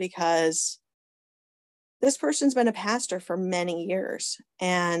tears because this person's been a pastor for many years.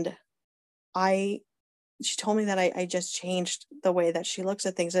 And she told me that I just changed the way that she looks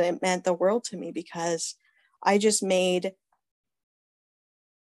at things, and it meant the world to me because I just made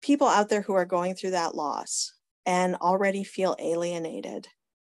people out there who are going through that loss and already feel alienated.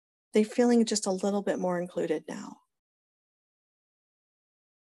 They're feeling just a little bit more included now.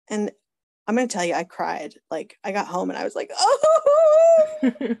 And I'm going to tell you, I cried. Like, I got home and I was like,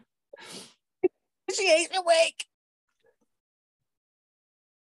 oh, she ate me awake.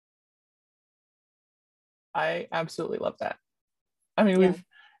 I absolutely love that. I mean,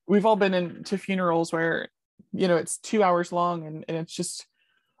 we've all been into funerals where, it's 2 hours long and it's just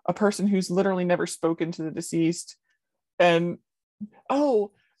a person who's literally never spoken to the deceased. And,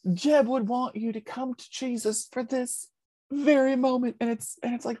 oh, Jeb would want you to come to Jesus for this very moment. And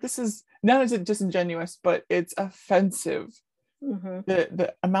it's like, this is not as disingenuous, but it's offensive.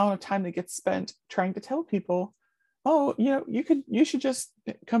 The amount of time that gets spent trying to tell people, oh, you should just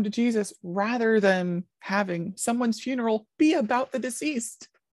come to Jesus, rather than having someone's funeral be about the deceased.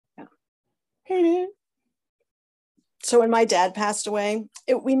 Yeah. Hate it. So when my dad passed away,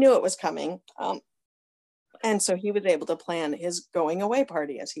 we knew it was coming. And so he was able to plan his going away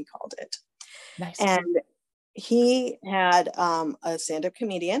party, as he called it. Nice. And he had a stand-up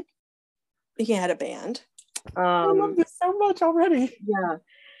comedian. He had a band. I love this so much already. Yeah.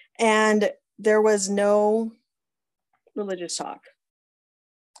 And there was no religious talk.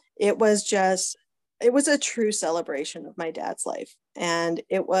 It was a true celebration of my dad's life. And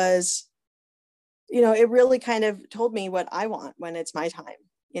it was, it really kind of told me what I want when it's my time.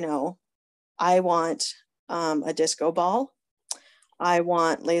 I want a disco ball. I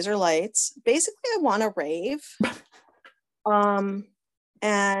want laser lights. Basically, I want a rave.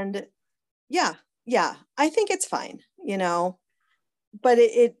 And yeah, I think it's fine, but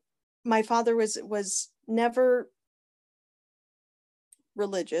my father was never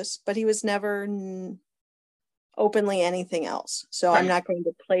religious, but he was never openly anything else. So right. I'm not going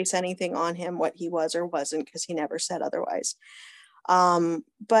to place anything on him what he was or wasn't, because he never said otherwise.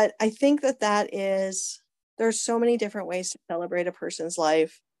 But I think there's so many different ways to celebrate a person's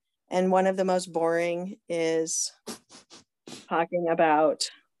life. And one of the most boring is talking about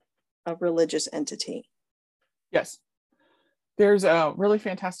a religious entity. Yes. There's a really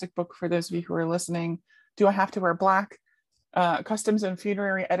fantastic book for those of you who are listening. Do I Have to Wear Black? Customs and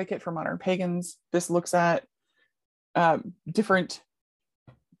Funerary Etiquette for Modern Pagans. This looks at different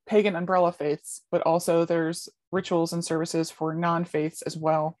pagan umbrella faiths, but also there's rituals and services for non-faiths as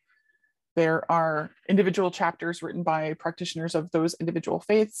well. There are individual chapters written by practitioners of those individual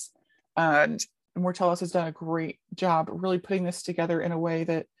faiths. And Mortellus has done a great job really putting this together in a way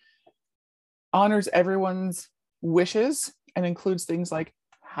that honors everyone's wishes and includes things like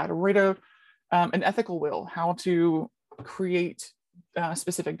how to write an ethical will, how to create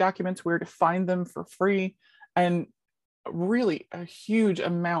specific documents, where to find them for free, and really a huge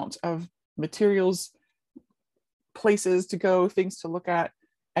amount of materials, places to go, things to look at,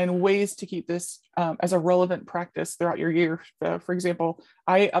 and ways to keep this as a relevant practice throughout your year. For example,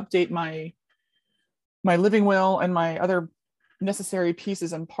 I update my living will and my other necessary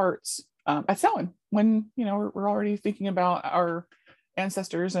pieces and parts at Samhain, when we're already thinking about our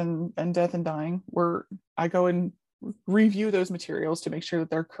ancestors and death and dying, where I go and review those materials to make sure that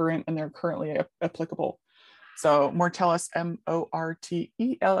they're current and they're currently applicable. So Mortellus,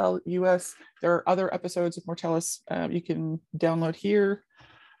 Mortellus. There are other episodes of Mortellus you can download here,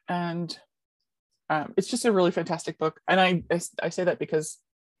 and it's just a really fantastic book. And I say that because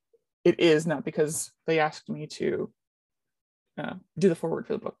it is, not because they asked me to do the foreword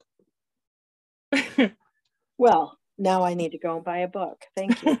for the book. Well, now I need to go and buy a book.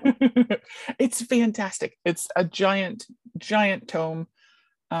 Thank you. It's fantastic. It's a giant tome,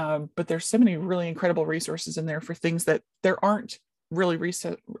 but there's so many really incredible resources in there for things that there aren't really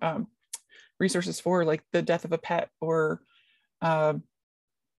resources for, like the death of a pet, or how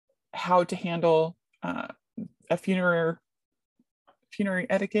to handle a funerary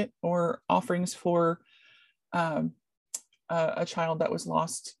etiquette, or offerings for a child that was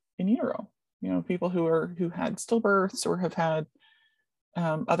lost in utero. People who had stillbirths or have had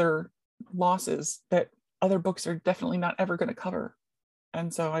other losses that other books are definitely not ever going to cover.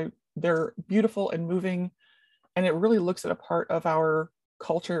 And so they're beautiful and moving, and it really looks at a part of our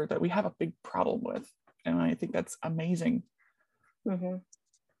culture that we have a big problem with. And I think that's amazing. Mm-hmm.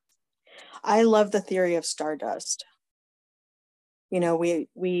 I love the theory of stardust.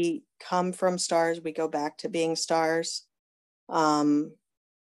 We come from stars, we go back to being stars. And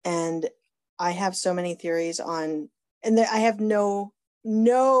I have so many theories on, and I have no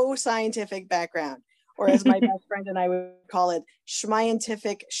scientific background, or as my best friend and I would call it,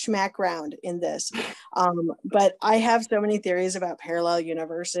 schmientific schmackround in this. But I have so many theories about parallel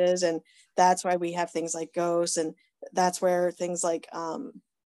universes, and that's why we have things like ghosts, and that's where things like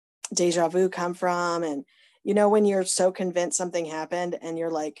deja vu come from. And when you're so convinced something happened, and you're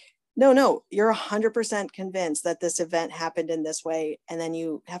like, no, you're 100% convinced that this event happened in this way, and then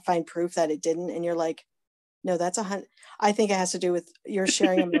you find proof that it didn't, and you're like, no, that's I think it has to do with you're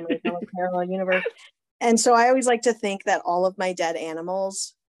sharing a memory from a parallel universe. And so I always like to think that all of my dead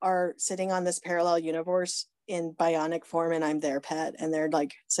animals are sitting on this parallel universe in bionic form, and I'm their pet, and they're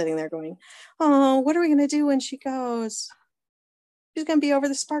like sitting there going, oh, what are we going to do when she goes? She's going to be over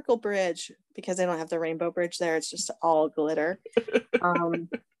the Sparkle Bridge, because they don't have the Rainbow Bridge there. It's just all glitter.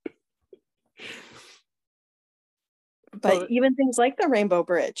 But even things like the Rainbow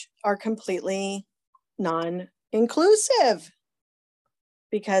Bridge are completely non-inclusive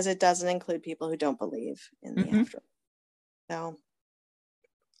because it doesn't include people who don't believe in the afterlife.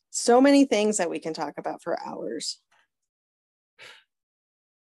 So many things that we can talk about for hours.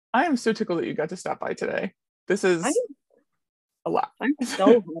 I am so tickled that you got to stop by today. This is a lot. I'm so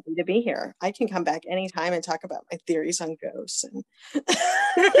happy to be here. I can come back anytime and talk about my theories on ghosts. And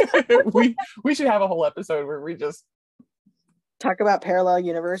we should have a whole episode where we just talk about parallel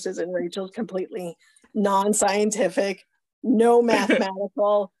universes, and Rachel's completely non-scientific, no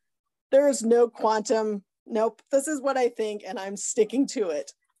mathematical. There is no quantum. Nope. This is what I think, and I'm sticking to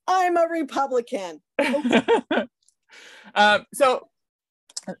it. I'm a Republican. So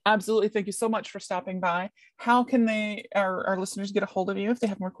absolutely. Thank you so much for stopping by. How can our listeners get a hold of you if they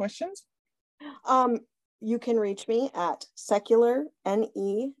have more questions? You can reach me at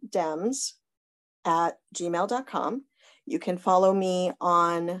secularnedems@gmail.com. You can follow me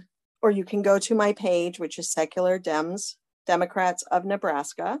on, or you can go to my page, which is Secular Dems, Democrats of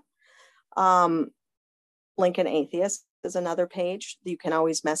Nebraska. Lincoln Atheist is another page. You can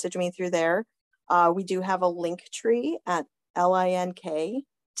always message me through there. We do have a link tree at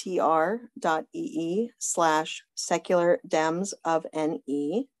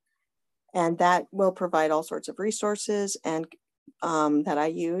linktr.ee/seculardemsofne. And that will provide all sorts of resources and that I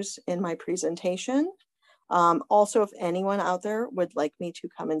use in my presentation. Also, if anyone out there would like me to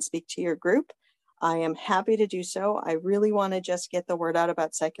come and speak to your group, I am happy to do so. I really want to just get the word out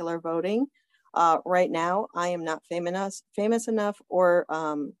about secular voting. Right now, I am not famous enough, or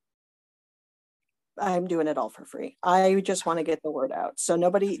I'm doing it all for free. I just want to get the word out. So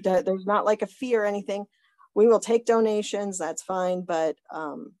there's not like a fee or anything. We will take donations, that's fine. But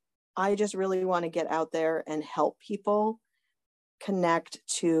I just really want to get out there and help people connect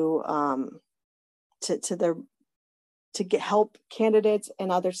to help candidates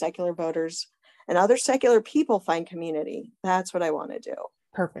and other secular voters and other secular people find community. That's what I want to do.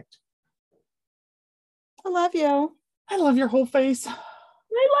 Perfect. I love you. I love your whole face. I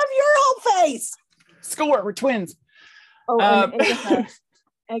love your whole face. Score, we're twins. Oh, and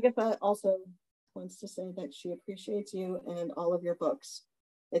Agatha also wants to say that she appreciates you and all of your books.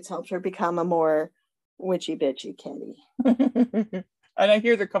 It's helped her become a more witchy bitchy kitty. And I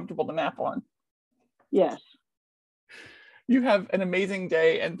hear they're comfortable to nap on. Yes. You have an amazing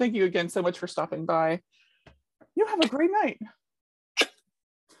day, and thank you again so much for stopping by. You have a great night.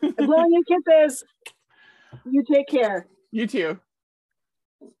 I'm blowing you kisses. You take care. You too.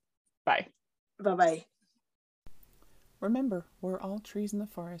 Bye. Bye-bye. Remember, we're all trees in the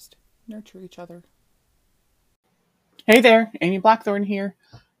forest. Nurture each other. Hey there, Amy Blackthorn here.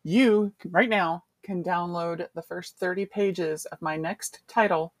 You, right now, can download the first 30 pages of my next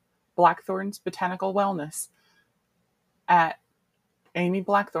title, Blackthorn's Botanical Wellness, at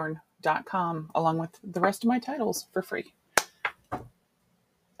amyblackthorn.com, along with the rest of my titles for free.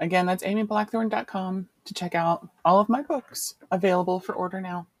 Again, that's amyblackthorn.com to check out all of my books available for order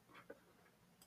now.